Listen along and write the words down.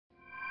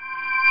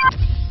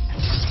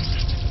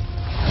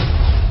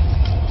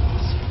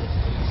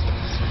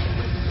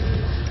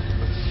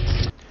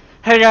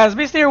Hey guys,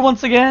 Beast here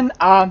once again.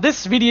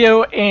 This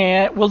video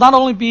will not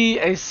only be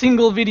a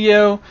single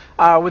video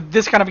with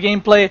this kind of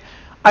gameplay.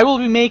 I will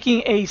be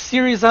making a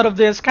series out of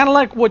this, kind of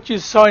like what you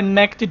saw in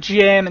Mech to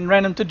GM and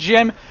Random to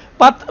GM,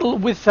 but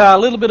with a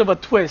little bit of a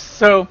twist.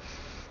 So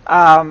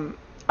I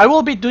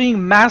will be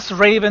doing Mass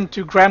Raven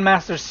to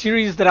Grandmaster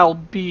series that I'll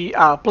be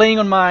playing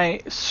on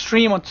my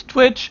stream on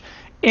Twitch,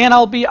 and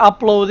I'll be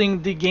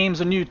uploading the games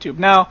on YouTube.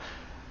 Now,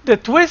 the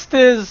twist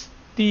is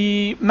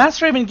the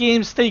Mass Raven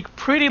games take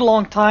pretty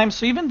long time,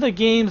 so even the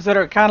games that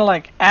are kind of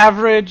like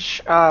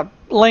average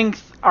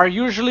length are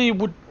usually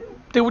would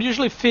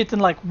usually fit in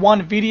like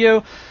one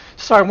video.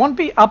 So I won't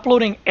be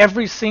uploading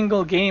every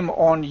single game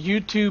on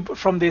YouTube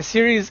from this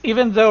series,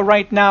 even though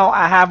right now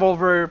I have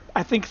over,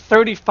 I think,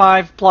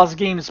 35 plus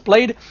games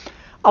played.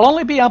 I'll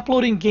only be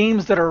uploading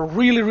games that are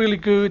really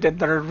good and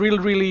that are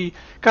really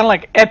kind of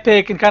like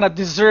epic and kind of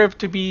deserve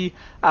to be,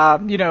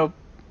 you know,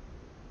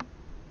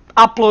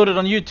 uploaded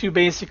on YouTube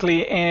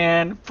basically,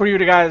 and for you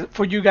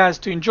guys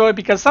to enjoy,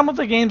 because some of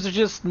the games are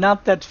just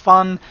not that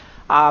fun.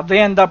 They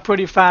end up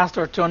pretty fast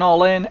or to an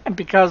all-in, and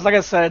because, like I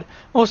said,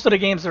 most of the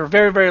games are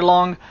very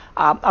long,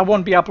 I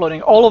won't be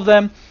uploading all of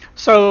them,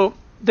 so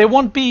they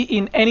won't be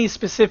in any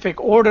specific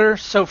order.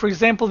 So for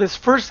example, this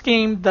first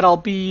game that I'll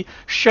be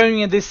showing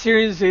in this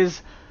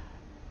series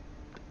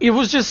it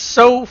was just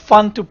so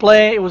fun to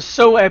play. It was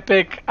so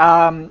epic,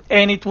 and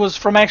it was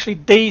from actually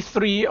day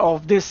 3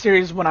 of this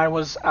series when I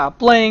was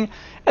playing,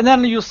 and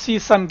then you'll see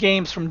some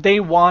games from day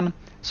 1.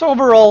 So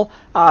overall,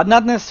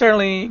 not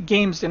necessarily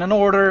games in an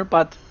order,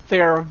 but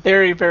they are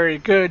very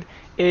good,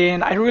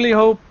 and I really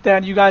hope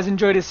that you guys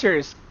enjoy this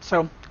series.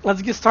 So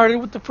let's get started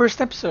with the first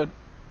episode.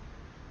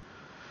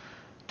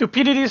 Do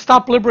PDD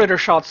stop Liberator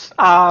shots?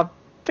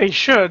 They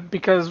should,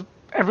 because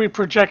every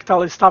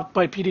projectile is stopped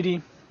by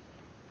PDD.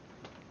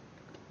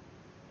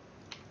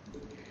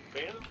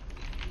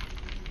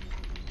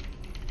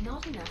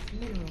 Not enough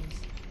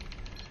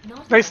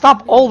minerals. They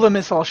stop all the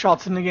missile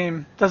shots in the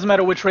game. Doesn't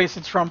matter which race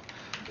it's from.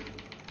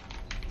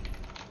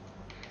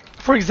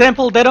 For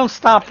example, they don't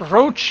stop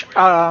Roach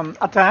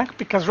attack,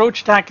 because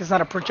Roach attack is not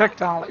a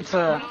projectile. It's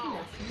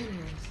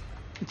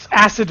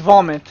acid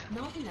vomit.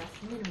 Not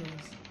enough minerals.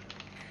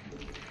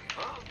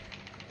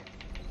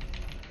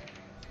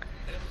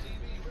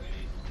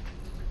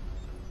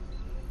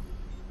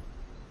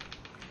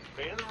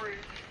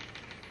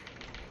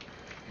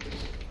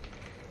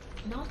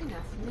 Not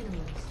enough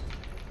minerals.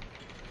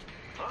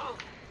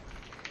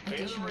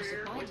 Additional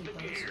supply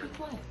depots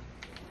required.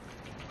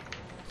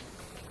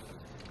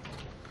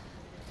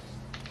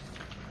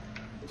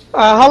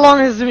 How long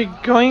has it been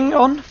going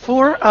on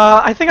for?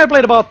 I think I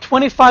played about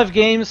 25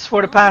 games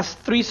for the past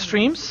 3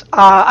 streams.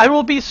 I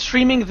will be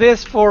streaming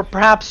this for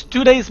perhaps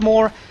 2 days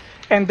more,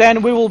 and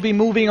then we will be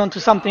moving on to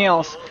something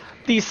else.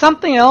 The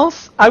something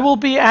else, I will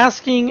be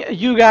asking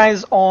you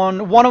guys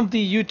on one of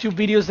the YouTube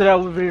videos that I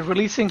will be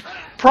releasing,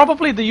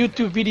 probably the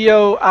YouTube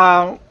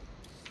video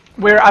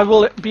where I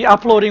will be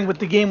uploading with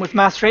the game with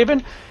Mass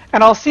Raven,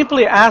 and I'll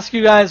simply ask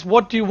you guys,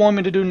 what do you want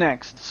me to do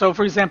next? So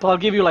for example, I'll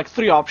give you like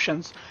 3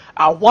 options.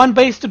 1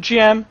 base to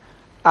GM,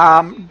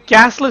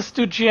 gasless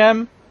to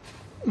GM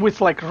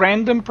with like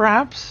random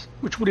perhaps,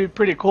 which would be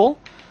pretty cool.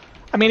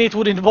 I mean, it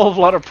would involve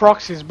a lot of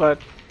proxies,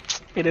 but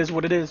it is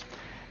what it is.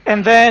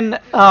 And then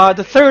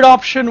the third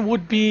option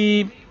would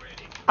be,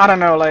 I don't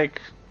know,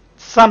 like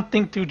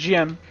something to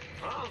GM.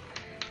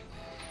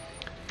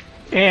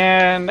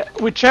 And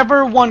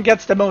whichever one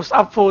gets the most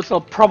upvotes, I'll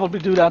probably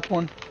do that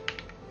one.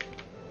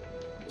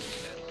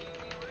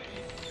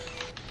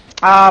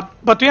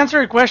 But to answer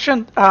your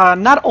question,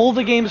 not all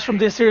the games from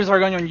this series are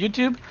going on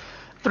YouTube.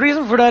 The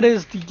reason for that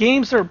is the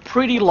games are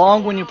pretty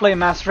long when you play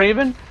Mass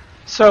Raven.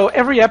 So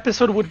every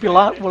episode would be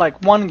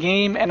like 1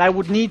 game, and I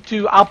would need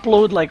to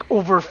upload like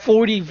over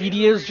 40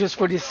 videos just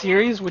for this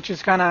series, which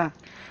is kind of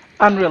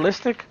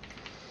unrealistic.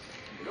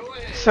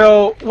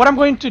 So what I'm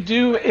going to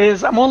do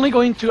is I'm only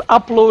going to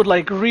upload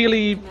like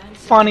really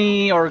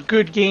funny or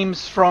good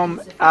games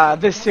from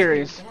this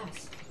series.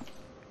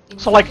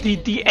 So like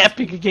the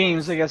epic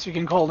games, I guess you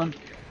can call them.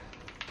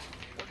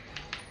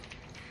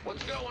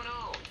 What's going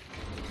on?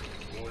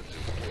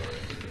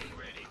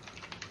 Ready.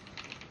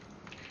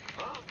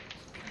 Huh?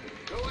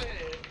 Go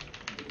ahead.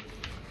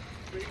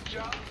 Big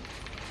job.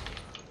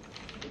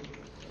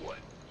 What?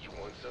 You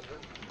want something?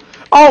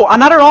 Oh,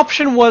 another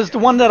option was the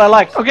one that I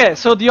liked. Okay,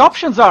 so the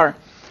options are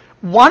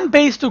 1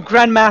 base to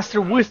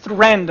Grandmaster with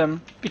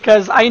random,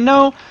 because I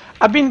know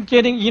I've been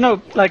getting, you know,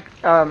 like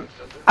I'm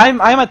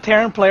a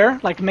Terran player,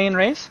 like main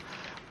race,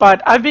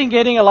 but I've been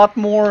getting a lot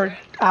more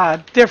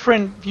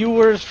different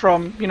viewers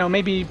from, you know,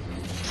 maybe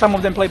some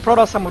of them play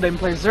Protoss, some of them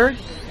play Zerg,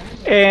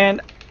 and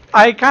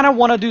I kind of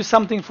want to do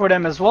something for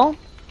them as well.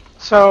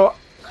 So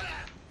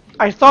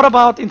I thought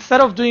about,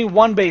 instead of doing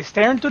 1 base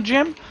Terran to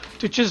GM,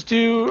 to just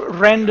do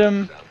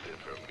random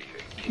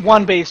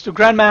 1 base to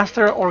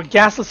Grandmaster or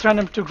gasless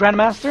random to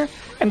Grandmaster,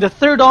 and the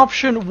third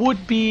option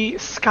would be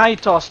Sky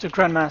Toss to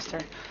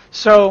Grandmaster.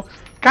 So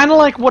kind of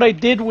like what I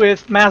did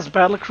with Mass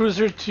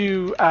Battlecruiser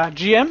to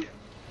GM.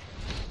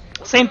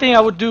 Same thing I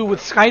would do with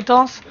Sky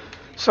Toss.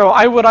 So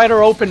I would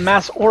either open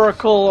Mass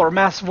Oracle or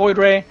Mass Void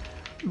Ray,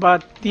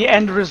 but the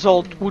end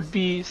result would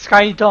be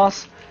Sky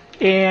DOS.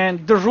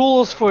 And the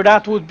rules for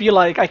that would be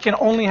like I can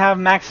only have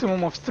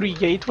maximum of 3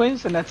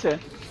 gateways, and that's it.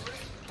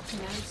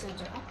 Command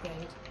center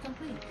upgrade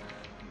complete.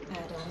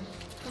 Add-on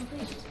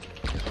complete.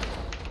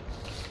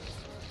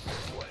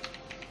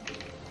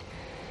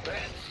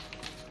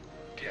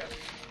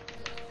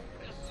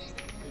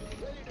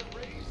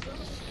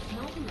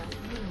 Not enough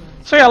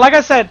minerals. So yeah, like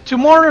I said,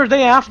 tomorrow or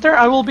day after,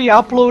 I will be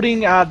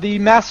uploading the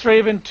Master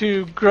Raven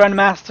to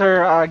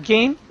Grandmaster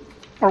game,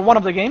 or one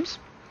of the games.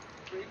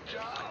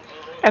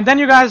 And then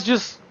you guys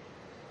just,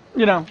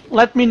 you know,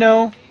 let me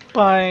know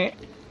by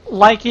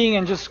liking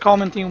and just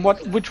commenting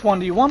which one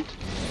do you want.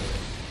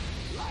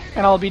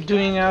 And I'll be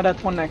doing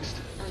that one next.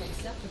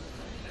 Unacceptable.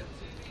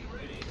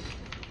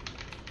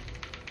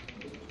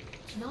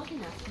 Not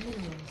enough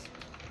minerals.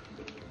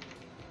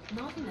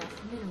 Not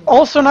enough minerals.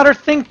 Also, another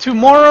thing,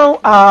 tomorrow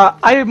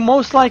I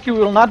most likely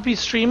will not be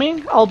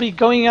streaming. I'll be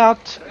going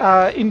out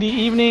in the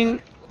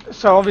evening.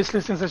 So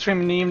obviously, since I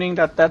stream in the evening,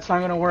 that's not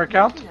going to work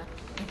out. Not enough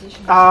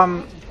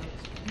additional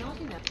not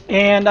enough.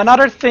 And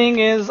another thing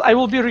is I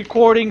will be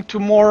recording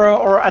tomorrow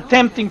or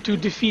attempting to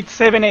defeat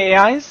 7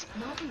 AIs.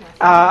 Not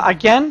enough.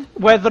 Again,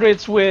 whether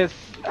it's with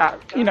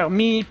you know,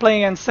 me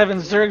playing on 7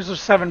 Zergs or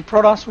 7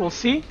 Protoss, we'll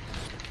see.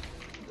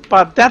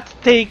 But that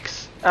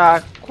takes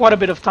quite a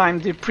bit of time.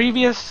 The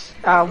previous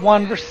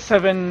 1 versus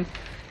 7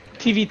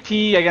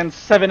 TVT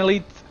against 7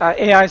 Elite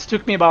AIs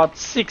took me about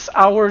 6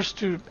 hours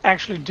to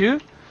actually do.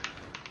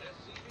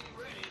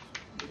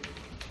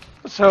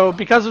 So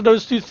because of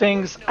those two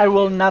things, I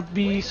will not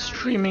be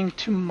streaming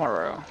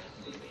tomorrow.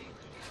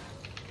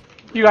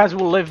 You guys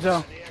will live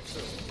though.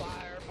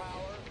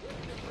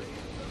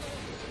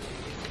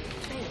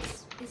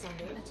 Base is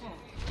under attack.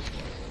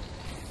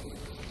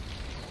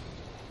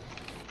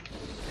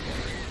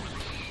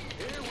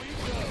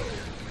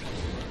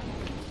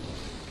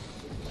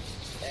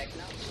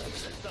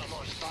 System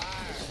on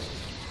fire.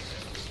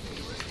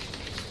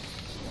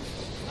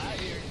 I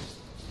hear you.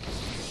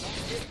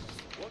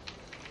 What?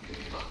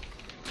 Huh?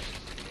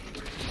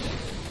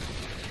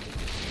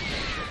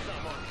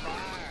 System on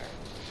fire.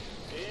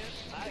 Yes,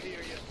 I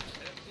hear you.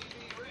 FTV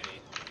ready.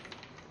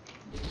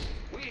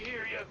 We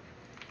hear you.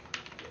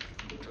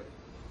 You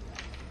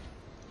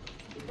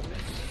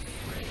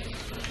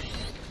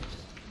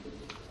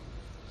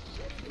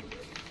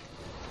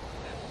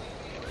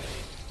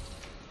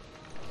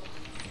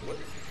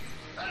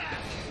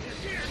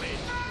hear me?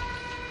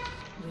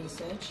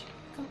 Research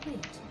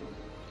complete.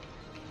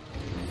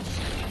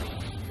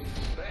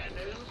 Bad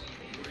news?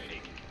 Ready.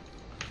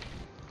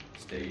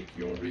 State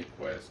your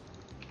request.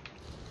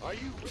 Are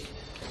you?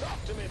 Talk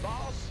to me,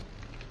 boss.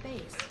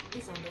 Base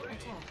is under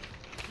attack.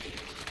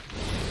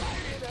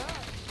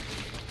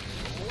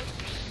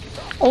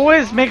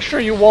 Always make sure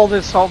you wall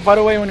this off, by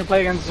the way, when you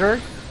play against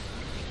Zerg.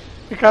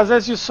 Because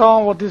as you saw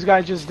what this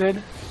guy just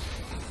did.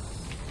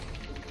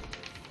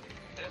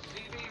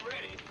 SCV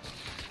ready.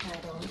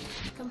 Add-on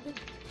complete.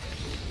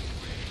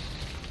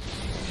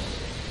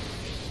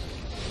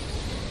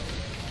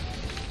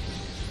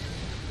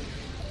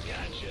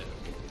 Gotcha.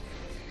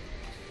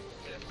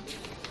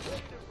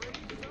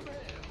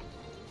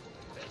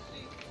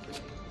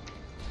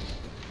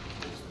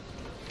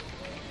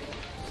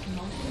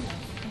 Not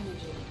enough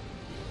energy.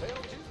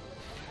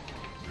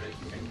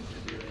 Breaking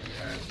engineering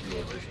at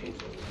your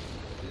disposal.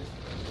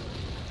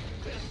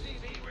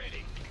 SCV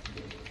ready.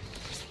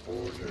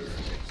 Order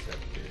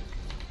accepted.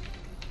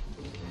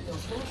 Your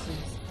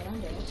forces are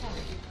under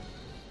attack.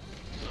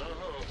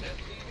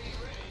 SCV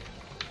ready.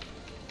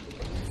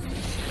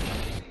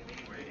 SCV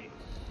ready.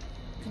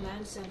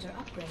 Command center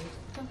upgrade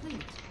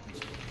complete.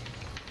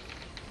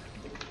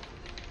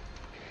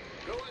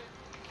 Go in.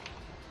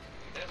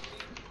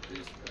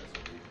 This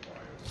vessel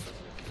requires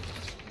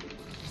SCV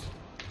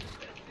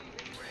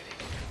ready.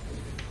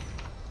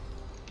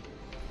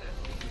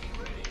 SCV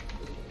ready.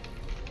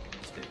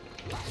 stick.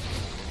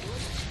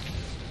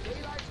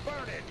 Daylight's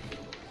burning.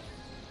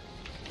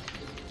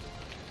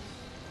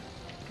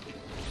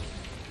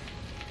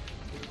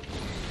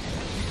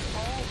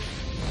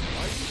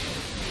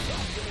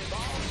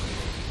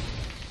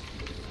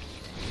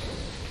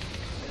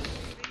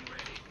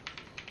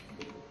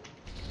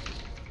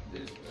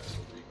 This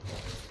vessel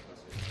requires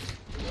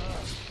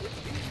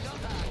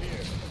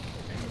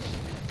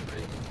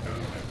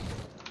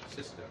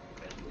system.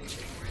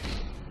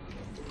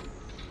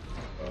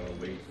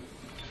 Wait.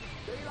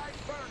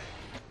 Daylight's burning.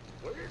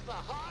 Where's the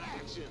hot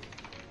action?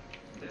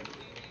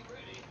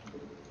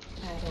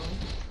 Add-on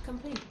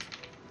complete.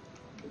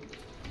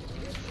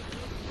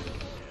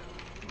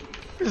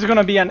 This is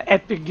gonna be an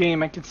epic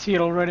game, I can see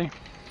it already.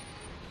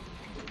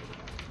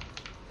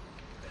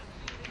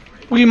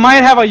 We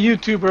might have a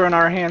YouTuber in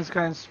our hands,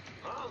 guys.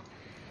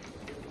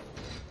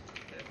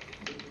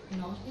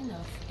 Not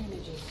enough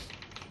energy.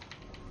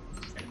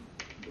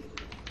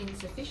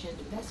 Insufficient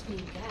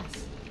Vespene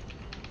gas.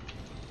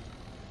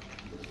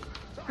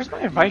 Where's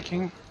my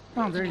Viking?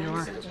 Oh, there you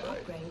Command are. center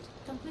upgrade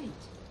complete.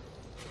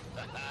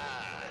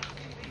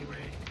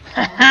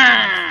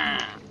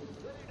 Haha!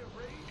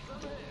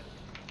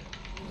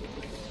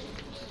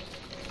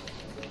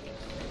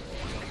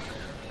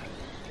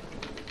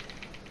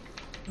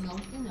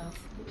 Not enough.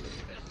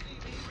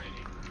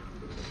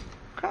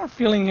 Kind of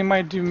feeling he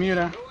might do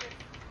Muta.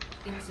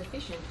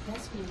 Insufficient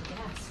Thespian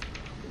gas.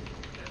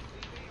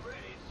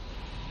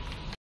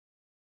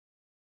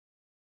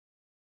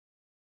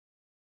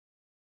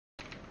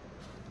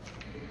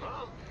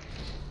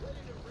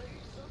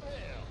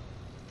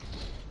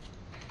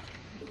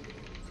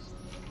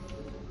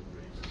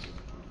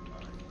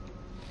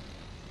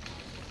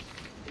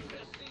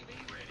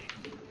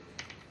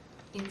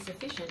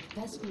 Insufficient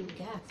Thespian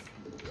gas.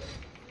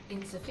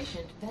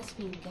 Insufficient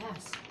Thespian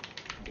gas.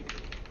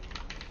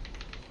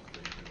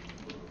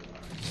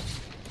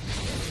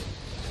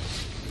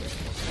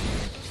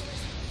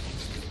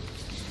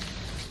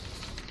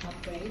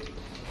 Upgrade.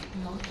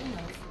 Not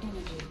enough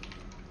energy.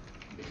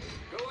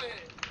 Go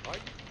ahead.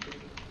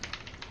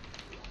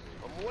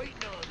 I'm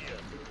waiting on you.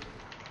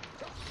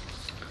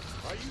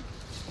 Are you?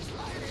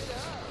 Light it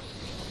up.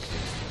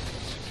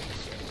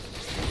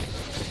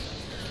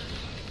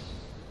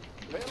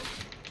 Bill,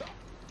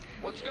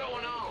 what's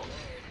going on?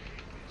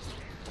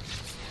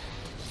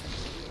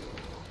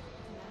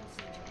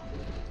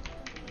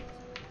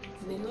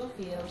 Mineral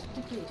field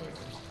depleted.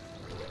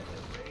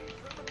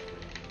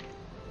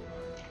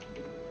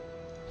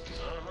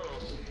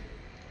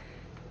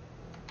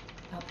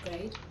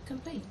 Upgrade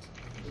complete.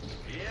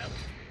 Yep.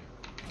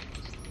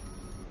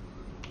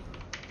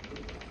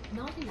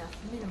 Not enough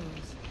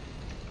minerals.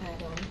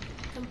 Add-on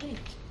complete.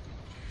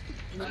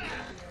 You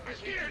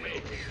scared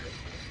me.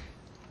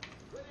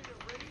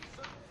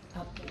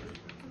 Upgrade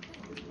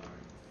complete.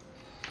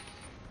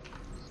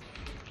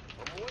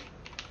 I'm waiting.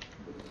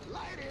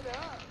 Light it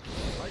up.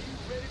 Are you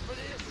ready for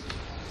this?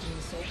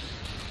 Research.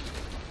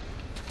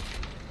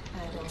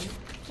 Add-on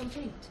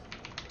complete.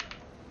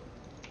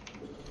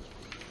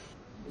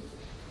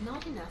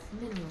 Not enough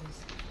minerals.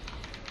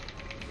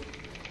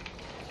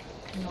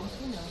 Not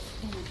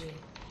enough energy.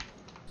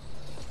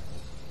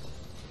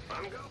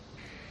 I'm go.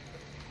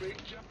 Big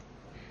jump.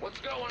 What's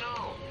going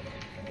on?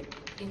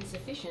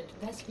 Insufficient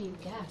Thespian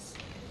gas.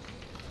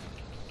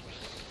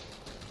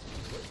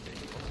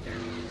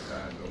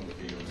 Inside on the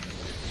field.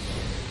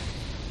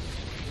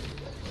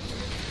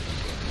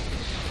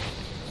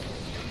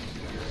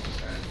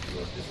 And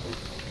your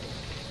distance.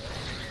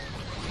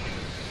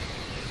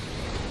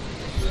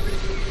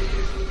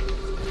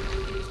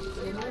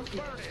 Mineral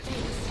field base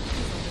is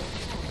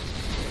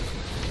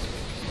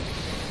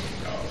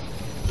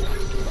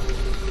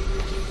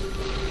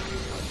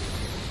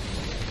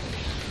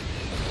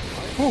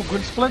Oh,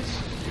 good splits.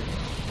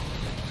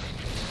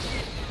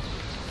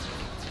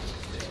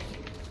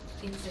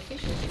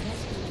 insufficient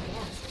Thespian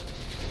gas.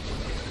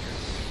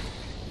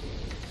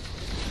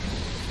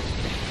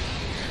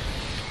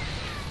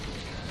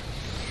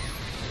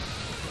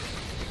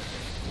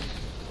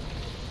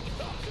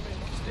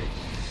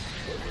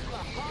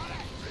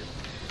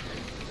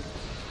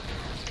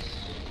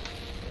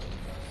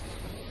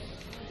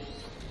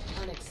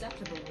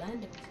 Unacceptable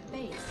landing.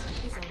 Base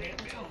is under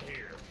attack.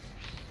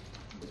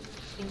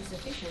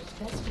 Insufficient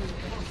Thespian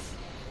gas.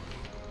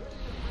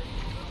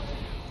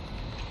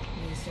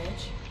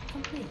 Research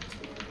complete.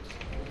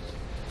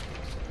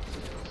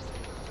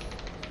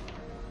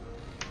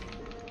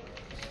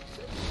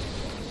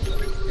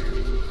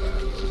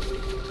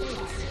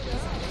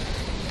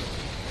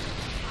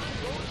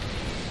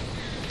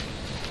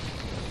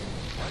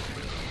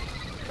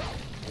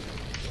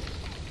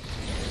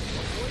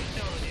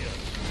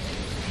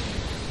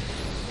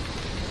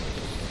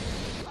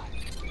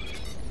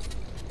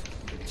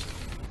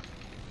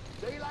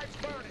 Daylight's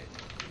burning.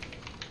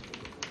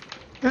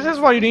 This is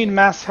why you need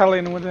mass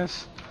Hellion with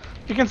this.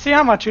 You can see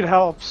how much it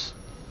helps.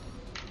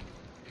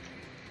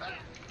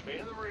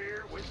 In the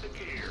rear with the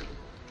gear.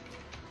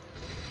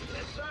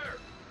 Yes, sir.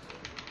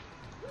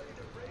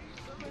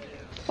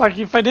 Like,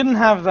 if I didn't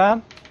have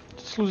that,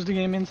 just lose the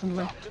game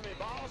instantly. To me,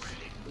 boss.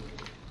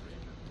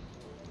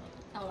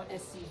 Our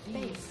SCV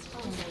base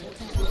under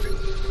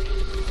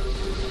attack.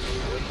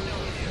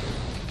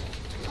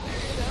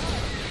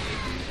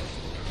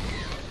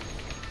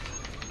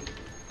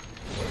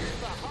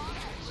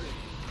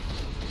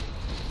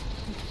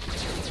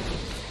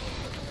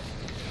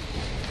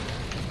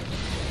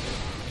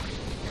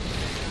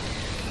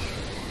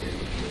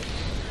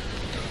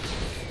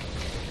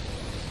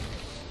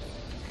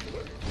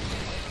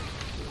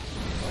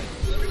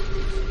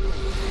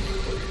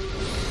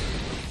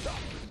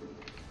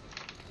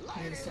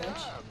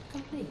 Research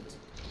complete.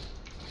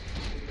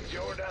 It's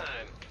your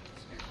dime.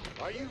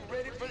 Are you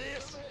ready for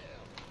this?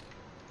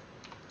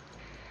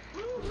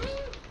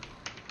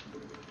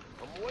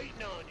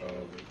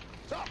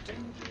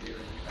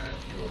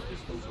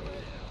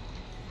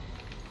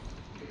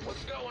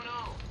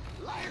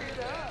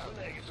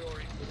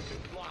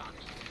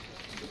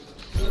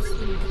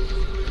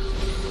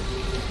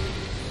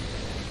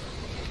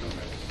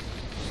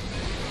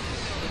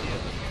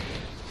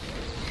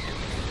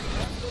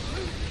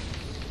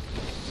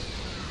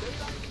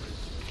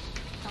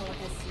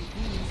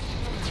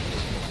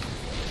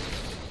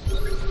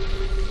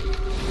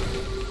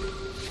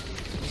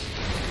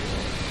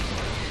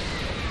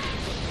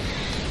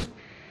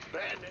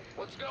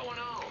 What's going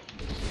on?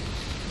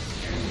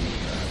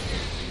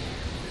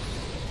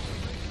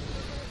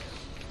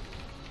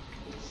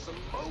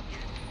 Smoking.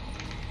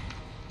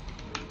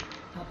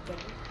 Upgrade.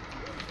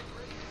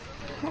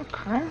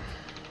 Okay. I'm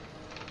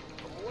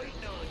waiting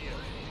on you.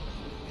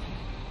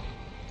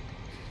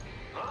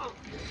 Huh?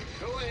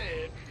 Go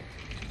ahead.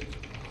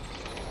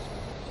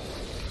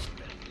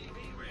 SCV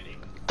ready.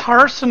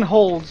 Tarson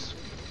holds.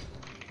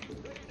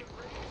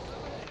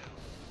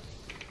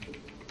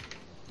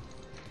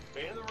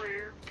 In the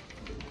rear.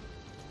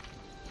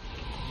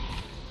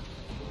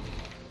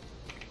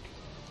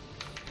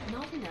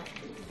 Not enough.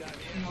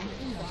 Not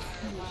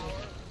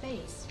enough.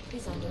 Base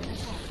is under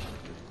attack.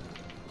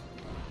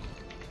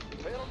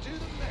 Pedal to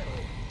the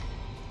metal.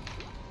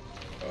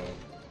 Um,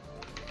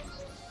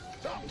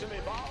 Talk to me,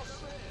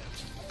 boss.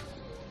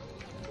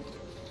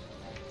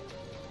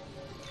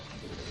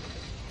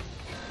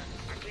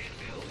 I can't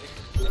build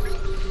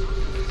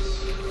it.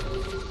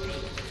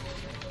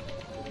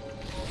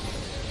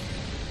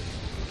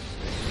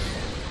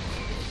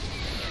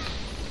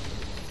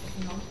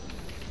 No.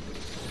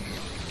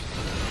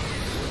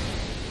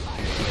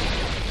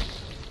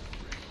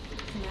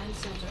 Command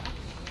center up.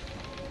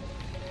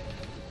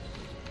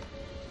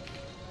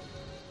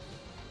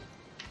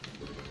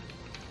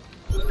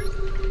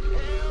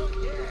 Hell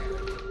yeah.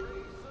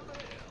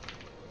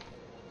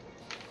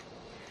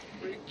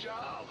 Big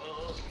job,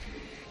 huh?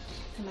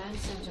 Command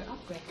center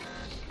upgrade.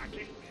 I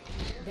can't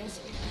This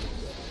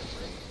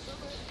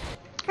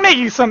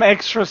Making some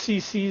extra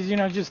CCs, you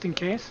know, just in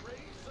case.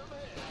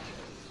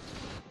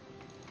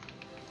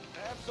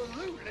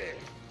 absolutely.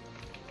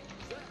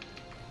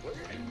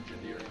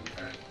 engineering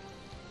and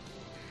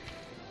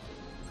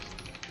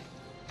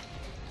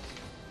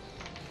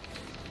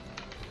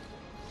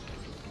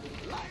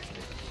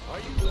Are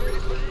you ready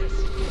for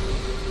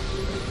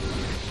this?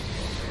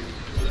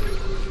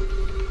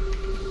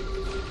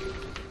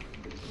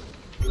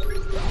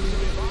 Talk to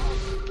me,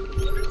 boss.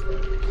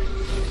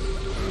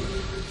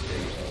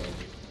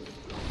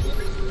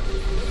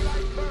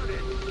 Daylight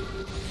burning.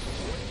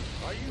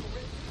 Are you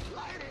ready?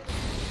 Light it.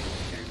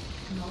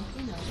 not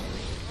enough.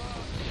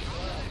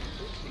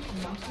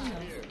 Not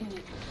enough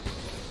energy.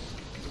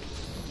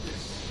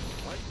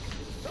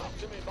 Talk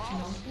to me, boss.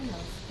 Not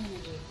enough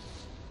energy.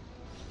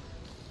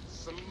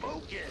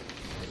 Smoking.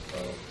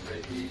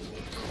 ready.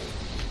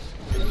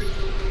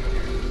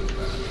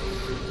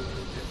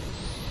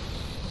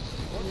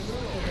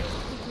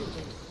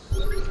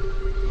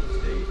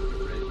 Stay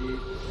ready.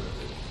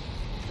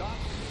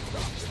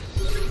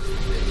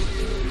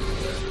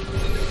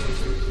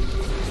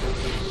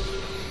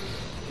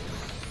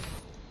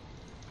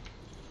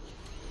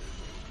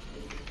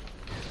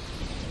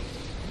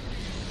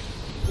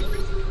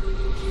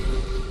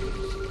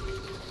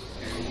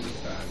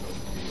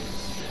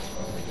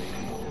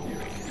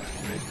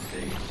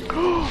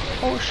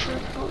 Oh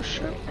shit, oh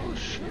shit, oh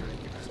shit.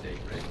 Stay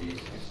ready.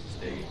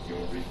 State your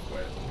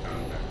request.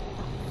 Contact.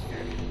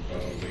 Scanning.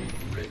 Wait.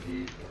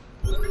 Ready.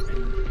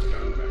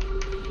 Contact.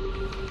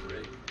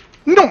 Ready.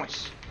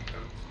 Nice!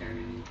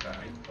 Scanning. Type.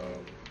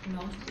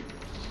 Not,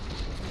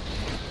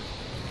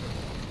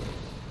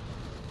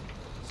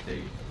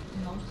 State.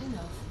 not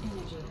enough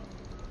energy.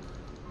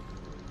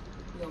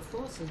 Your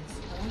forces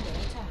are under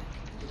attack.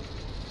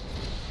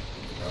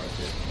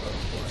 Target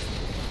acquired.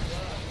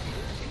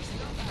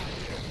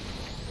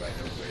 Right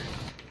away.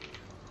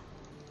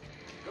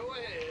 Go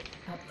ahead.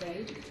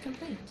 Upgrade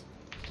complete.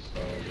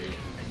 Wait.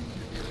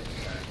 Engineering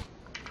attack.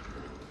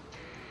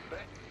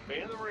 Back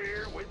in the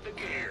rear with the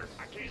gear.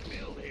 I can't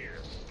build here.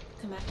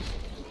 Command.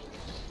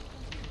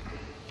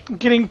 I'm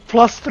getting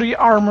 +3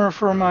 armor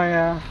for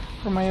my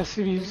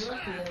SCVs. Mineral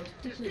field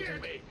Just hear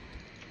depleted. me.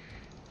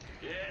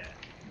 Yeah.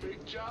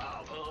 Big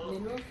job, huh?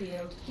 Mineral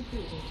field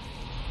depleted.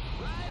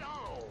 Right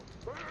on.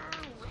 Burn.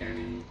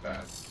 Scanning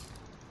fast.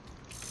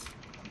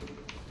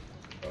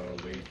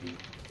 Waiting.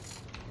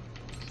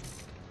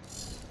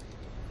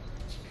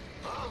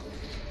 Huh?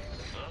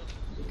 Huh?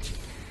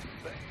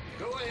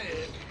 Go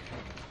ahead.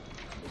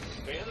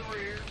 In the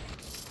rear.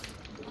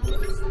 We are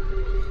at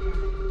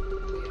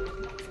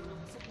maximum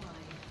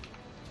supply.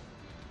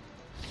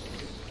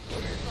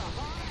 Where's the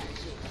high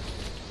action?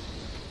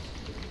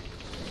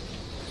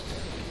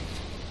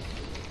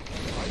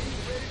 Are you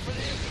ready for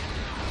this?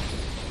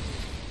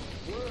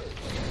 Word.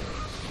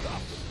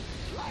 Stop it.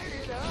 Light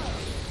it up.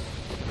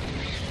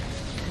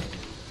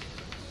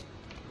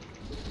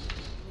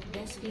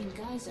 Vespine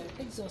geyser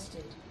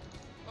exhausted.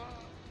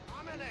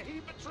 I'm in a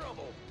heap of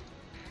trouble.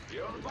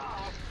 You're the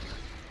boss.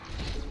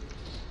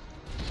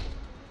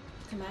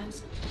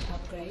 Commands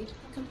upgrade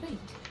complete.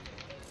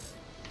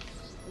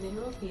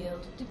 Mineral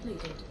field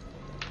depleted.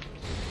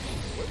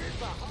 Where's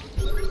the high?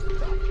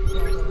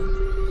 Add-on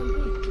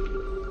complete.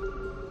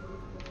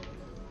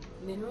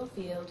 Mineral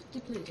field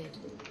depleted.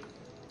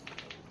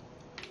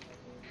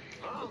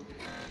 Huh?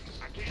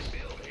 I can't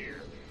build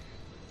here.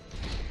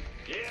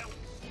 Yeah.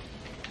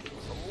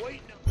 I'm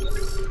waiting.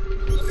 Ready.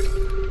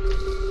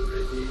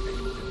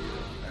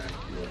 Engineering at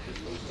your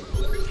disposal.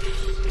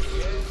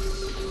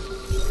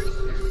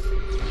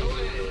 Go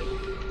ahead.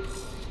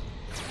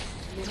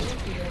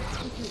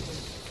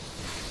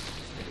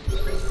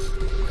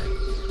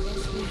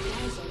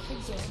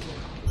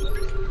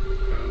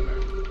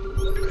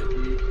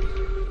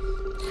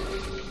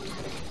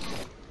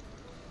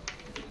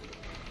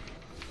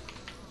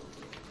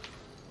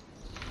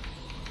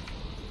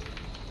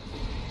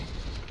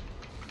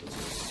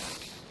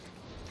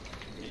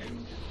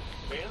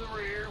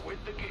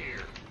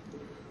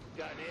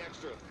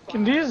 extra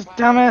Can these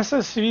dumbass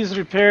SCVs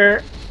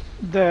repair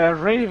the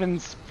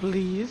Ravens,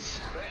 please?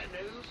 bad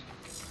news.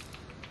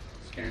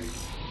 Scanning.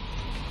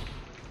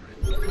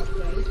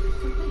 Upgrade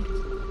complete.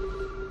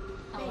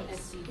 Our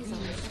SCVs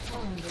are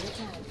under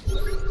attack.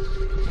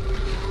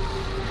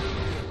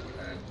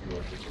 At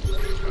your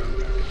disposal.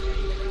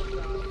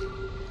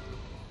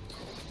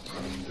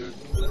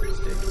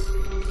 Understood.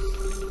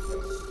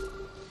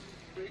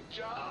 Big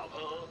job,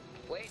 huh?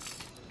 Wait.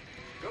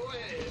 Go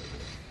ahead.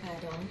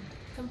 Add-on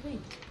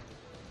complete.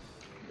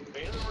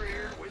 In the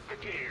rear with the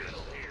gear.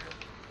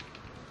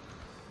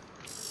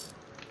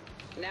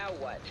 Now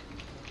what?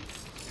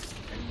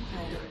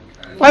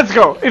 Add-on Let's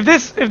go. If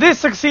this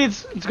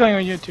succeeds, it's going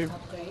on YouTube.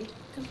 upgrade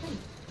complete.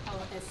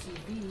 Our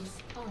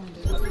SCVs are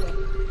under attack.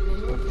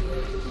 Mineral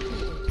field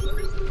completed.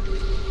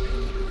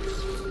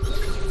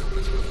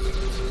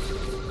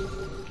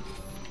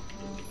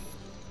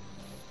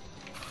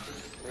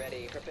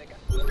 Ready for pickup?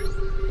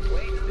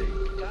 State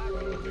Talk.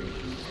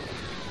 elevation.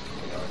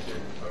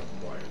 Target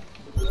acquired.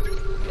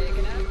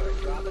 Taking up or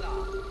dropping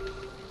off?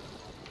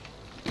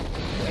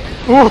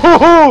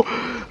 Ooh,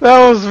 that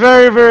was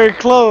very, very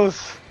close.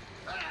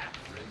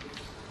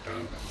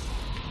 Combat.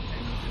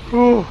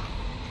 Ooh,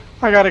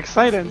 I got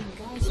excited.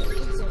 Guys are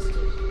exhausted.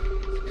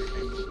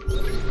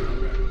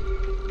 Combat.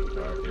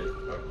 Target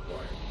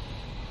acquired.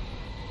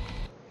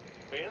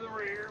 In the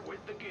rear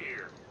with the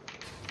gear.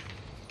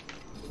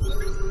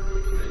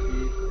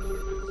 Ready for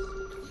service.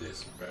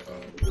 This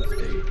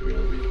state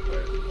will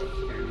request for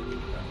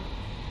scanning time.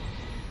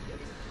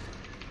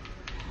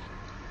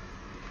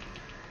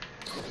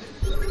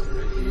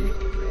 Ready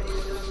for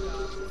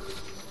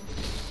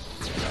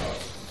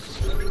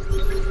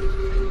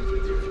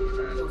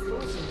Your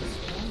forces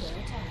are under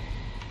attack.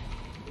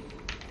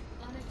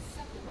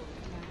 Unacceptable,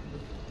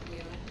 command. We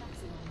are at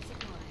maximum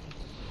supply.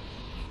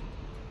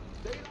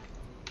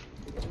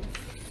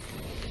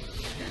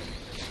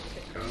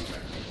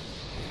 combat.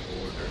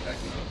 Order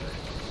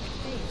acknowledged.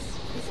 Base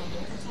is under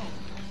attack.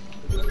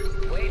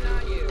 Waiting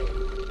on you.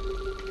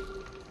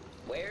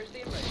 Where's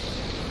the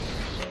emergency?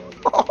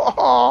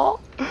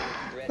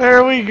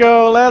 There we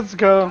go. Let's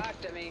go.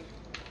 Talk to me.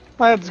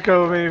 Let's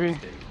go, baby.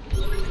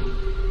 State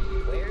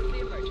Where's the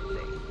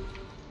emergency?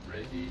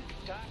 ready.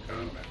 Talk.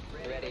 Combat.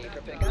 Ready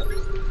for pickup?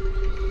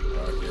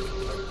 Target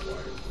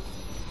acquired.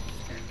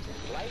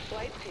 Life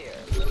flight's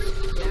here.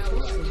 Your Now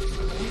what? forces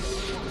are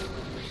under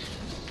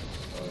attack.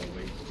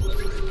 Await.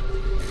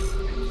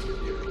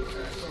 Your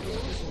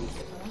forces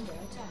are under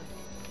attack.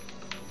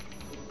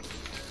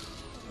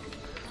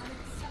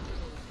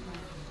 Unacceptable,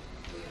 command.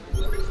 We are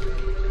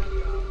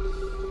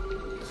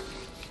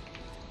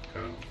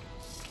Come.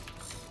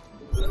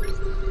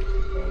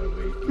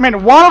 Await.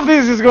 Man, one of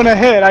these is gonna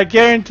hit. I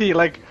guarantee.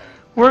 Like,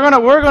 we're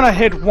gonna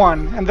hit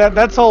one, and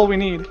that's all we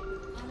need.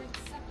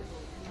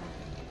 unacceptable, command.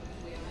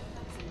 We are at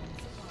maximum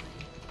supply.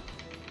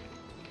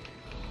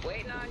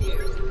 Waiting on you.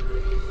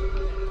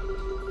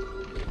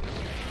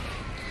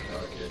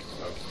 Target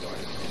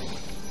acquired.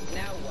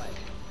 Now what?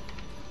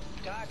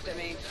 Talk to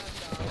me.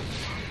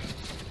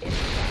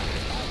 It's time.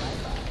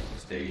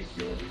 State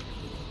your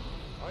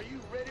Are you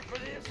ready for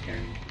this?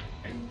 scanning.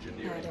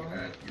 Engineering Add-on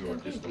at your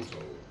complete.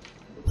 disposal.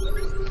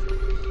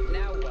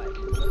 Now what?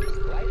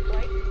 Life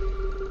flight?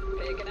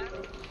 Picking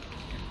up?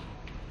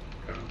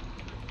 Come.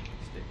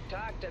 State.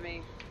 Talk to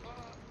me.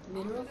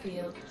 Mineral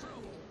field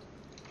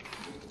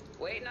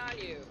Waiting on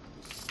you.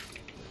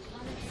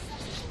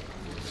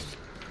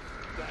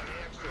 Got any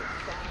extra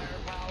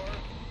firepower?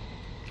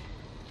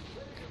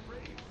 Ready to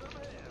raise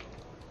some hell.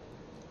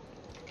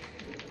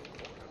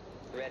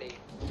 Ready.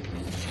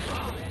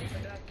 Ready for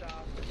dust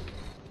off.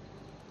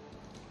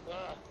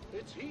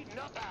 It's heating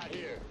up out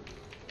here.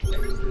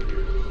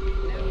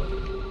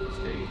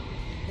 State.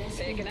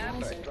 Taking up or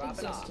Vessel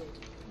dropping off? exhausted.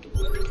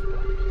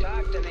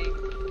 Talk to me.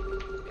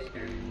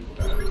 Scanning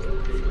battle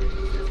location.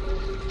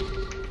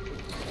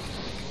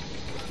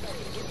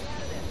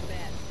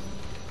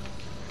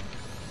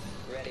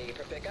 Ready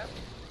for pickup?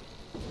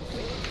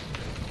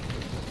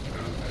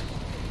 Combat.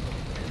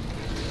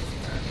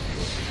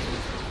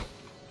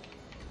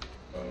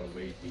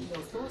 Awaiting.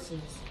 Your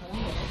forces are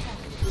under attack.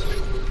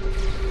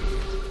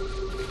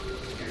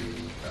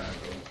 Scanning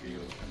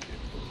battlefield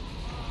conditions.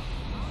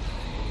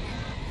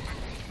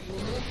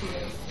 Mineral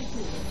field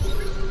depleted.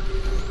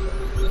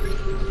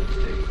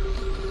 State.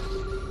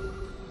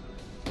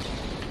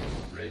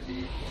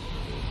 Ready.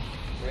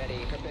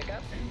 Ready for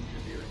pickup?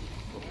 Engineering.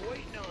 I'm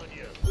waiting on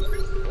you.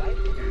 Light?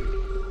 Scanning.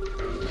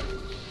 Combat.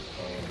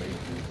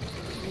 Awaiting.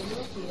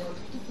 Mineral field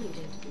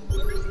depleted.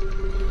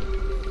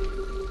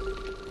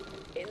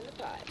 In the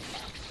pipe.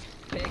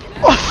 Picking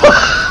up?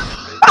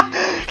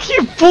 He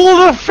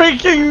pulled a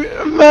freaking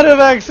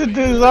MEDIVAC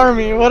into his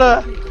army. What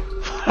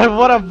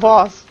a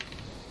boss.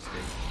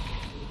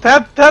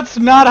 That's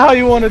not how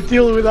you want to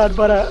deal with that,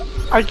 but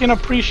I can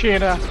appreciate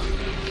that.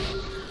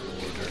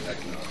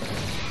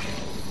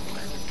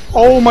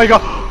 Oh my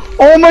god!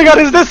 Oh my god!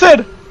 Is this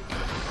it?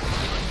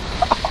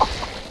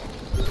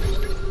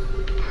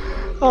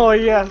 Oh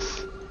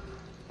yes.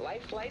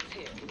 Life flight's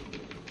here.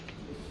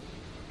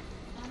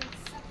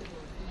 Unacceptable,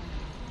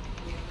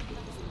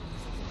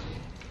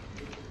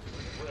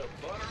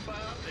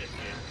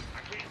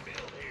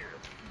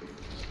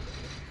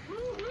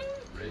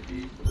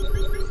 Ready.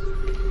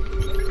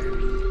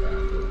 Scanning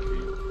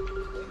battlefield.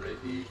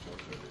 Ready for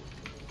service.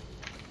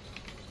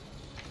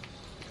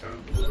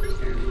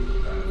 Scanning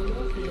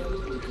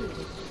battlefield.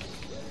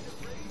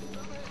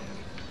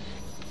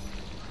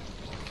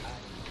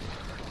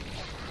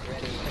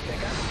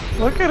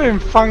 Look at him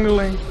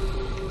fungling.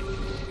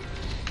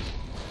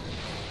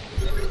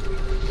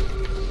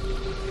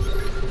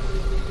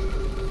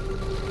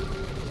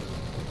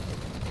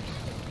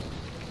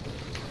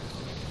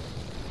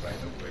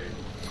 Right away.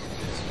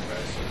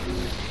 Dispatch.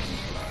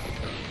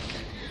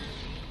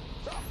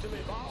 Talk to me,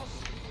 boss.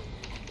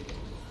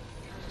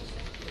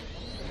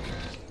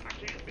 I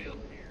can't build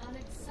here.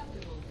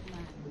 Unacceptable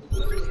command.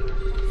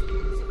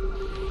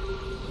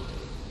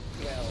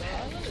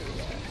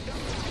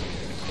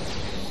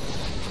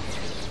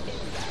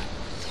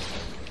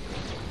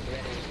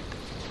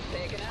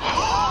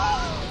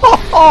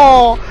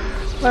 Oh,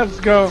 let's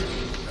go.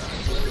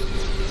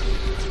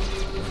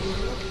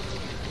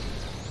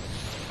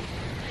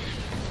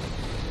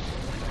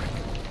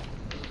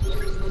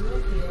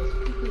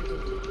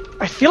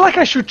 I feel like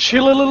I should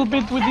chill a little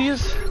bit with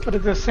these, but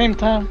at the same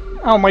time,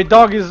 oh, my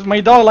dog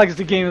likes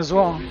the game as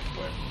well. I'm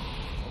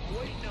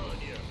waiting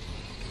on you.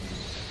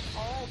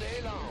 All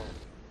day long.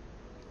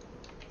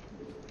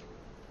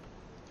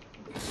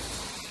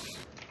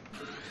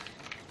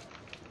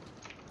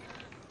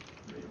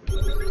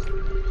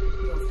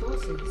 Your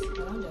forces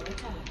are under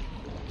attack.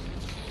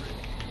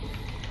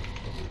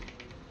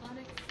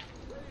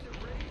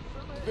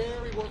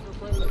 Very worker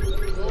friendly.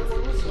 No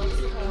workers left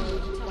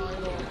behind.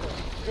 Fine oracle.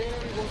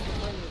 Very worker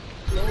friendly.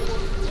 No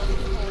workers left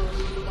behind.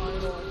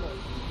 Fine oracle.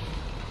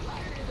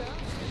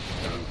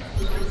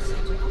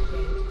 Center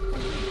upgrade.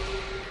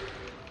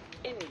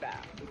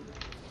 Inbound.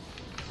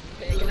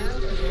 Taken out or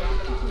drop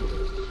it off.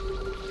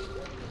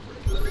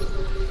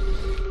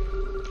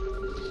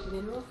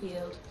 Mineral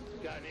field.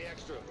 Got any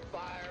extra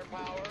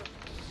firepower?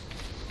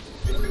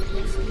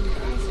 Rescue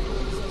Kaiser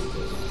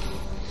exhausted.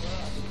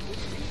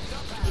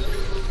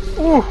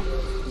 Ooh.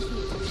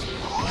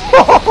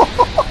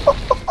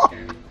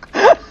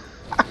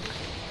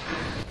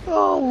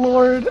 Oh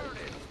Lord,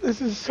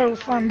 this is so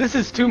fun. This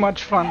is too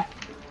much fun.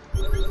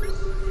 State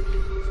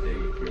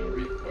your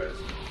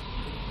request.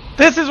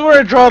 This is where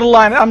I draw the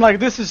line. I'm like,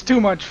 this is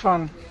too much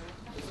fun.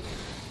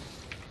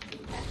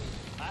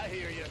 I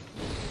hear you.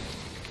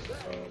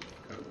 Oh,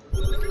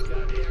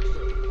 Got any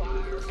extra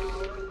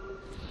firepower?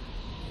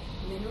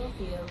 Mineral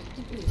field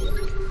depleted.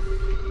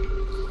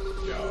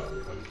 job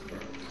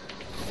confirmed.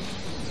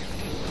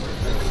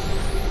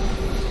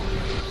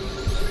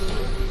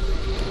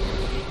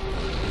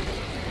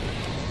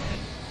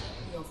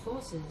 Your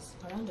forces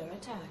are under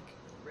attack.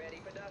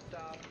 Ready for dust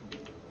off.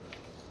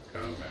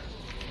 Combat.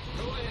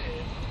 Go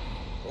ahead.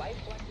 Life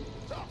flight.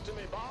 Talk to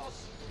me,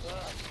 boss.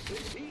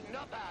 It's heating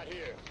up out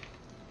here.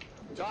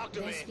 Talk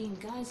to me. Rescue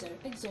Kaiser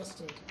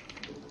exhausted.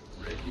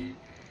 Ready.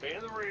 In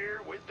the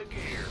rear with the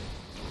gear.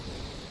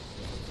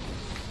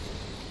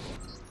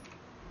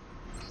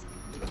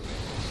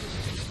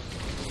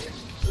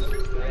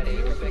 Ready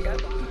for pickup.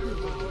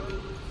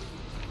 Depleted.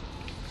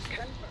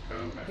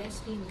 Confirm. Combat.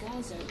 Rescue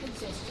Kaiser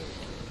exhausted.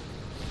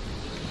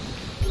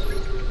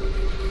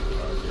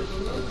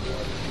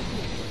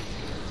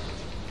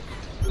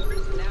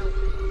 Now,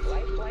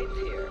 life flight's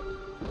here.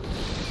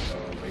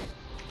 Wait.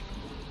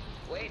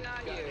 Waiting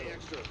on Got any you.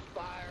 extra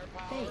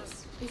firepower?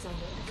 Base is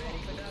under Ready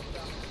attack. for dust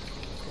off.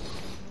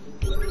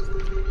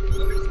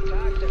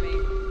 Talk to me.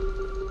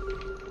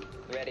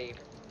 Ready.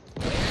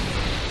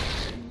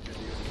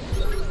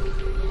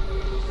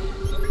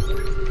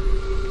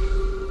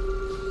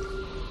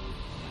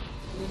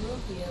 Mineral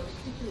field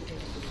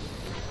depleted.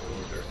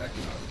 Order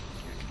acknowledged.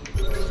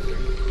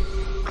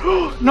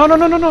 No, no,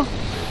 no, no, no. Mineral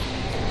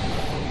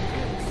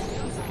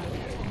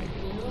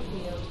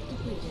field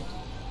depleted.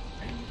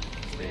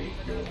 State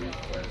your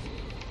request.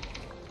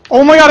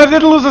 Oh my god, I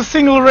didn't lose a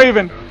single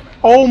Raven.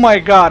 Oh my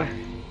god.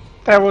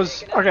 That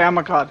was... Okay, I'm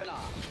a god.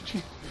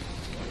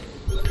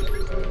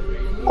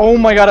 Oh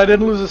my god, I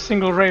didn't lose a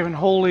single Raven.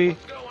 Holy...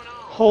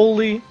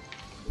 Holy...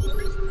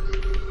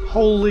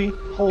 Holy...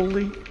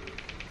 Holy...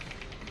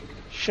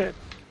 Shit.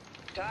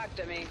 Talk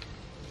to me.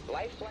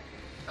 Life flight.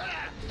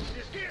 Ah,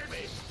 you scared me.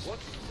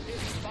 What's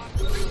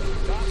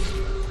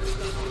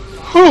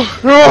Whew,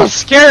 oh,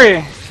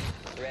 scary.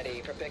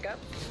 Ready for pickup.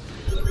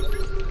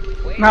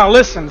 Now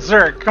listen,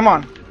 Zerg, come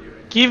on.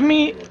 Give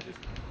me...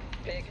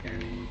 Pick.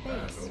 Scanning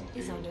Base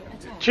is battlefield. under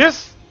attack.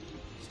 Just...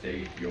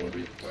 State your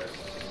request.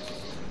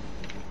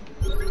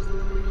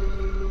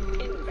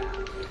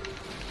 Inbound.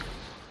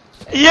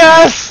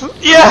 Yes!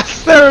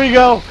 Yes! There we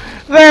go!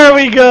 There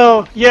we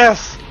go!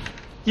 Yes!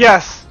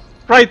 Yes!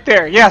 Right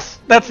there. Yes!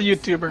 That's a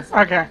YouTuber.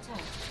 Okay. Attack.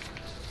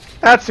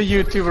 That's a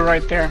YouTuber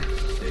right there.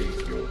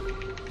 State your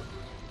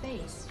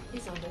Base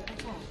is under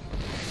attack.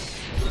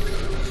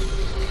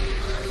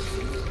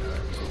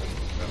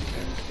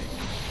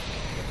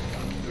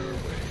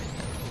 underway.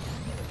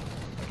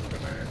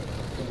 Command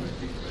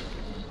authority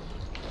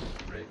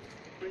ready.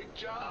 big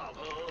job,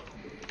 huh?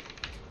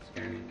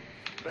 Scanning.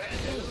 Bad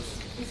news.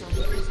 Base is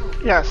under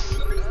attack. Yes.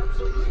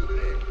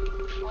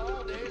 Absolutely.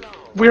 All day long.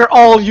 We're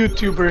all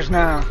YouTubers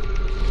now.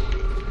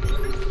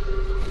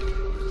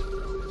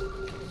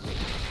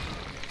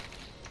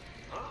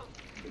 Huh?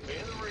 In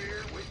the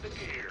rear with the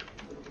gear.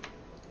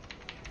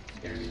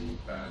 Scanning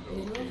five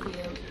Mineral OK.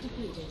 field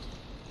depleted.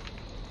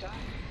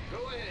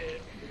 Go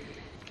ahead.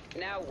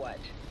 Now what?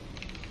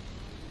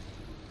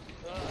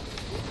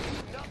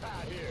 Heating up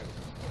out here.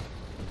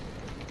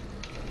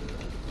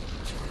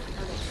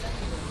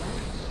 Unacceptable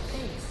level.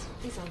 Base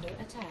is under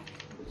attack.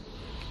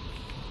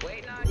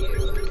 Waiting on you.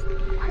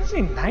 Why is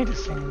he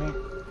noticing me?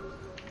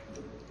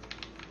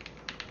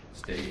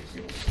 Stage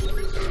your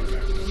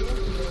combat. Mineral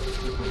field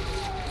depleted.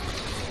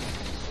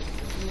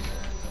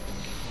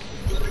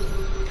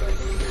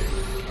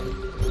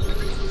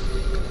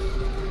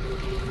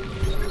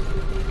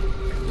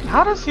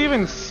 How does he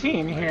even see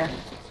in here?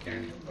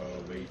 Scanning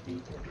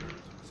waiting orders.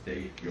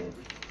 Stage your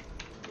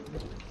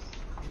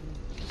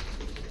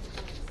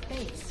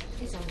Base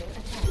is under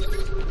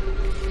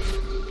attack.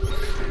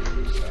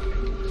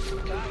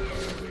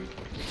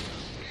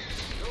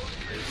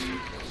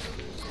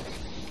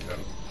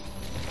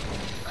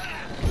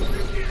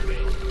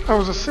 That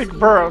was a sick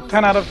burrow.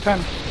 10 out of 10.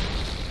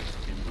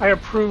 I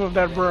approve of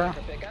that burrow.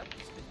 For pickup?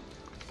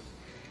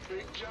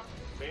 Big jump.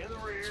 In the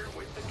rear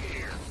with the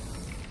gear.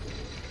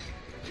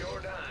 Your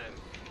dime.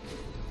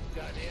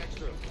 Got any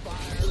extra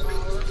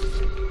firepower?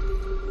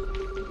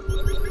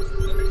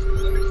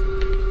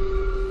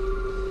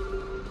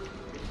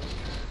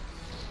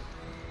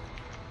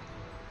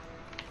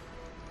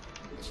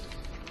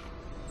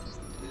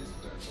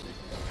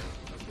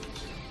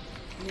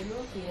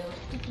 Mineral field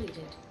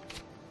depleted.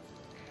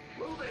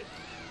 Move it.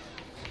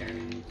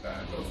 scanning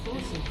five Your OK.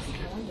 forces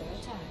are under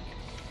attack.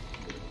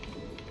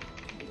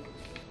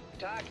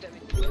 Talk to me.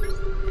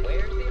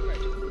 Where's the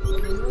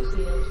emergency? Mineral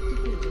field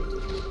depleted.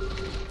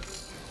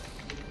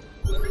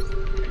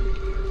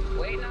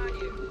 Waiting on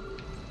you.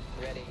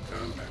 Ready.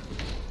 Combat.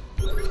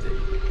 Stage waiting.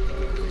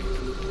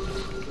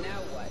 Now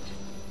what?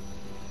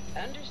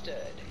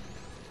 Understood.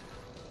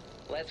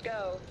 Let's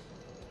go.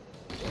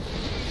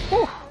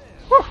 Whew.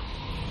 Whew.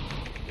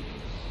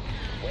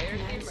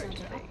 Where's the Command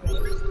center emergency?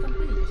 upgrade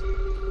complete.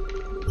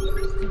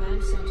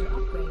 Command center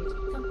upgrade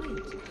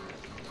complete.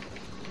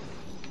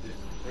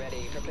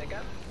 Ready for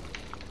pickup?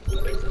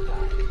 It's the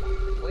pod.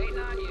 Waiting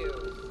on you.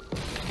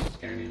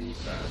 Scanning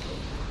five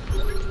OK.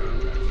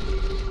 Combat.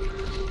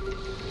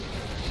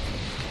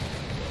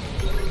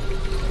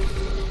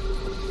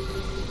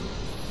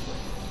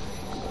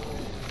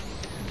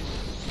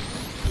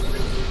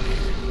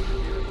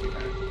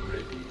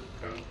 Ready.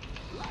 Come.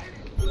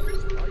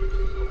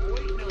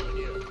 Waiting on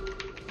you.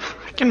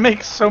 I can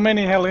make so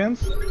many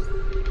Hellions.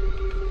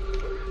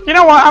 You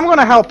know what? I'm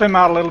gonna help him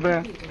out a little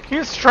bit.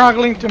 He's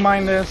struggling to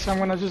mine this. I'm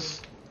gonna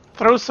just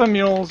throw some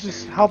mules,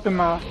 just help him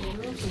out.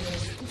 Mineral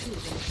field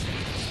depleted.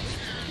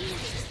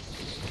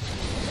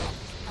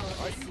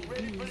 Our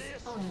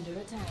SCVs are under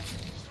attack.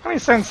 Let me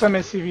send some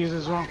SCVs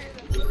as well. I'm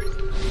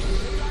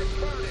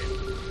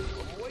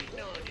waiting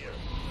on you.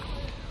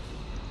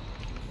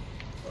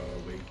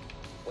 Wait.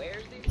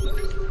 Where's the...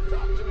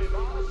 Talk to me,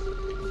 boss.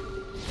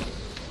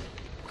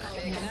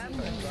 Picking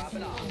up and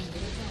dropping off. Under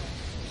attack.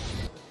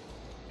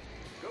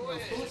 Go Our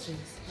ahead.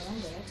 forces are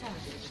under attack.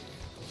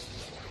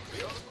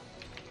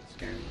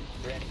 Scanning.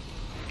 Ready.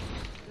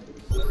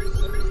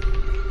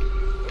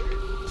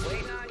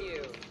 Waiting on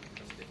you.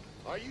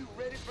 Are you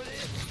ready for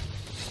this?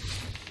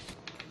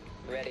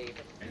 Ready.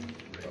 And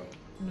ready.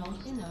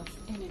 Not enough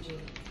energy.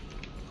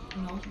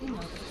 Not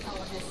enough.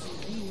 Our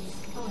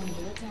SCVs are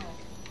under attack.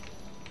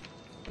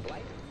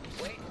 Light.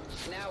 Wait.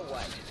 Now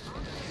what?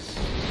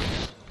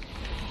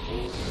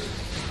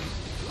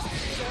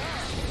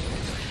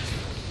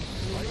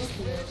 Mineral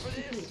field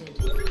depleted.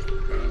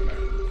 Combat.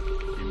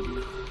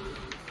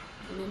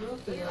 Mineral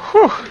field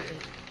Whew. depleted.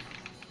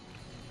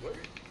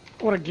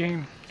 What a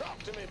game.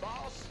 Talk to me,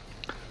 boss.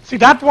 See,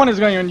 that one is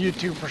going on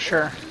YouTube for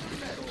sure. I'm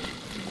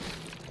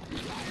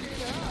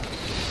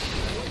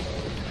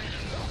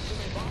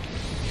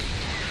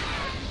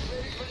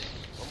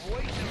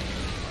waiting.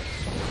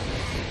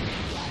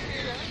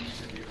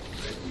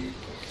 Ready.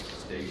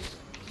 Stage.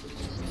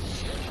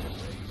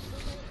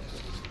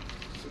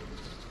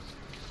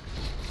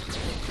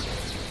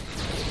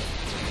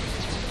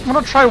 I'm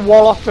gonna try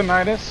wall off the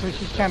Nidus so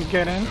he can't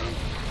get in.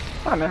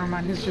 Oh, never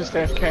mind. He's just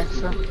AFK,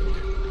 so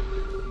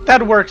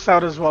that works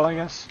out as well, I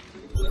guess.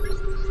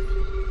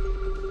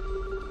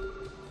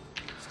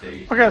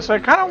 Stage. Okay, so I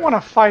kind of want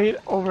to fight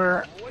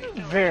over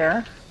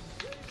there.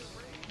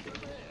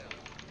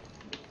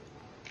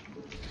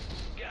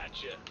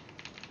 Gotcha.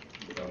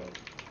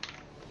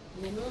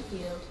 Mineral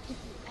field.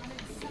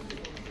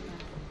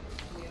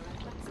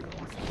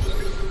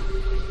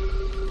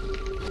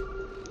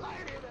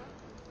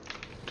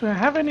 Do I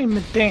have any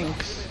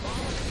medinks?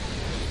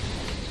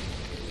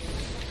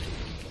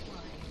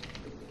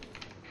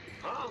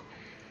 Huh?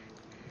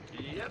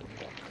 Yep.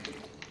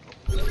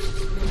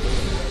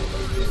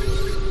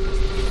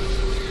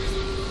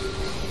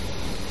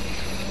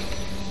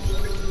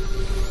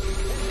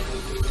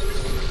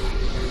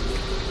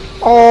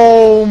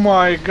 Oh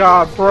my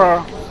god,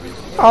 bro.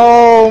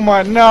 Oh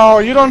my, no,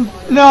 you don't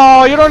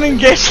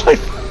engage like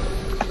that.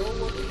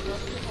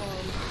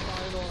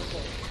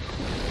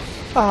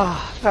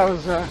 Ah, that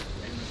was a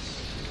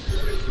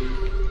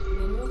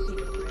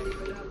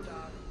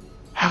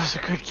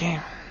good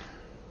game.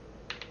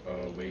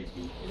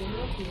 Awaiting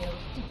Mineral field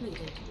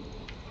depleted.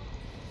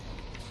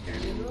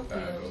 scanning Mineral field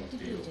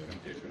battlefield depleted.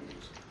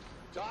 conditions.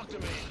 Talk to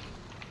me.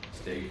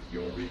 State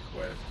your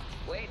request.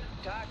 Wait,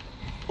 talk.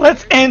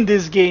 Let's end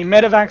this game.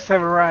 Medivacs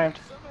have arrived.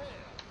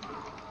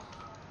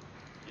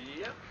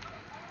 Yep.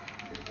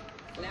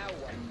 Now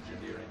what?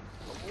 Engineering.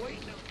 I'm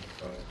waiting.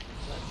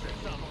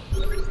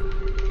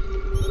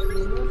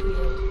 Mineral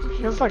field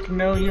He has like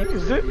no unit.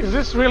 Is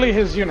this really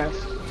his unit?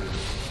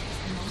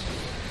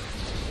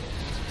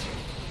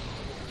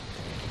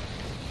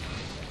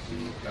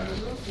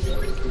 Mineral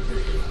field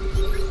depleted.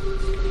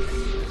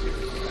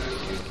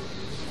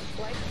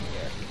 Flight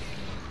here.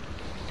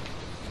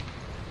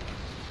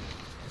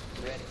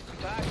 Ready.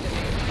 Talk to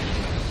me.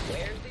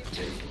 Where's the...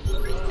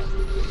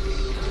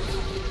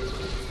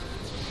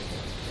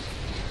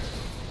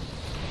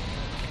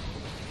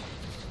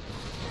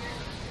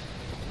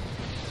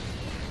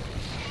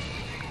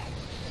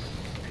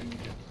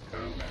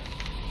 Combat.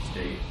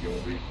 State your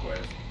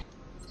request.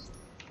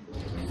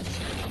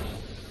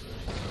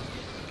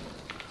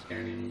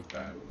 Scanning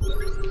battle.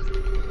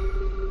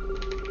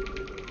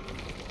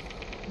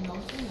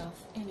 Not enough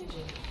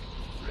energy.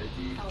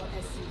 Ready. Our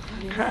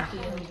SCP Okay.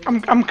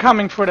 field. I'm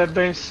coming for that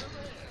base.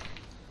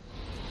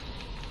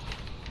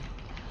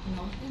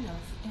 Not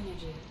enough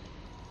energy.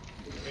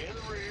 In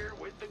the rear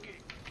with the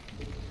geek.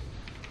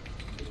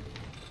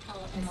 Our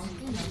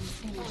SCP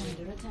enough energy.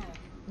 Under attack.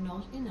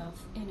 Not enough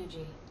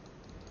energy.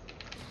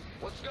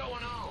 What's going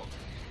on?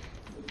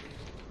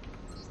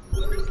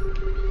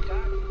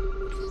 Talk.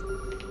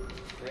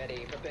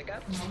 Ready for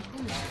pickup? Not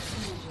enough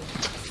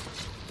energy.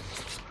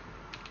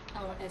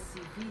 Our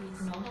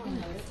SCVs not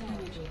enough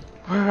energy.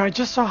 Where I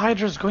just saw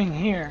Hydras going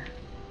here.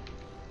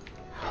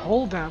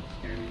 Hold up.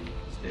 Scanning.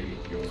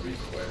 State your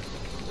request.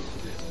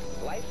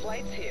 Light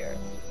flight's here.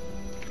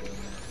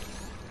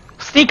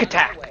 Sneak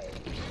attack. Away.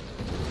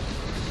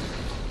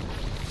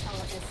 Our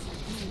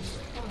SCVs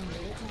under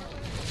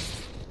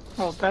attack.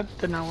 Well, that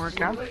did not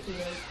work out. Field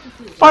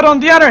depleted. But on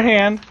the other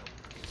hand,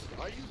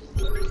 Are you?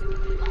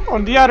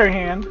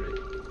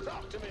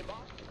 Talk to me,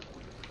 boss.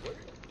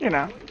 you know,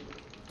 Our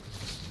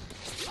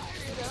SCVs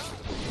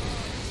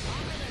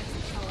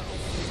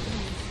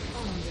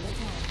under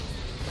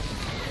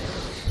attack.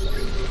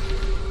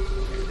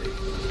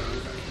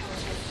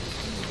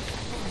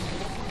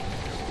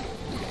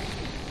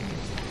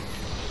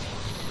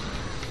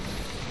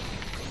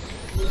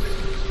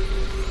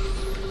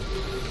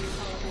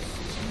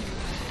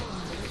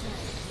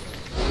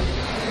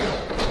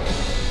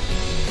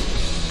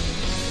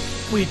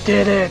 we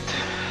did it.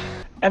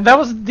 And that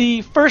was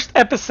the first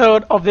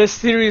episode of this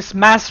series,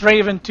 Mass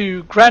Raven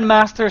to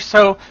Grandmaster.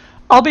 So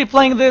I'll be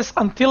playing this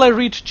until I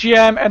reach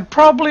GM, and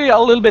probably a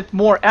little bit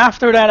more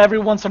after that. Every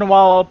once in a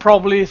while I'll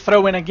probably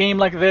throw in a game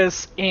like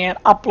this and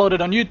upload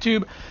it on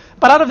YouTube.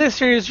 But out of this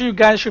series, you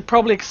guys should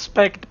probably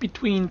expect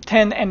between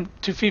 10 and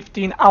to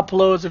 15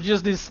 uploads of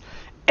just these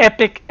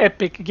epic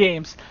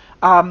games.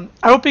 I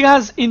hope you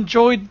guys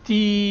enjoyed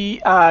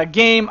the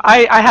game.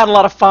 I had a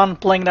lot of fun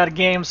playing that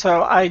game,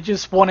 so I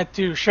just wanted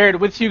to share it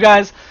with you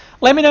guys.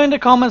 Let me know in the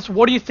comments,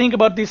 what do you think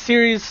about this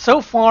series so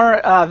far?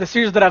 The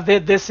series that I've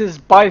did, this is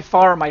by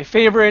far my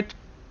favorite.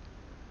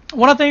 I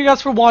want to thank you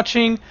guys for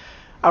watching.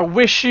 I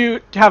wish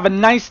you to have a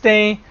nice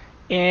day,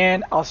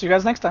 and I'll see you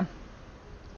guys next time.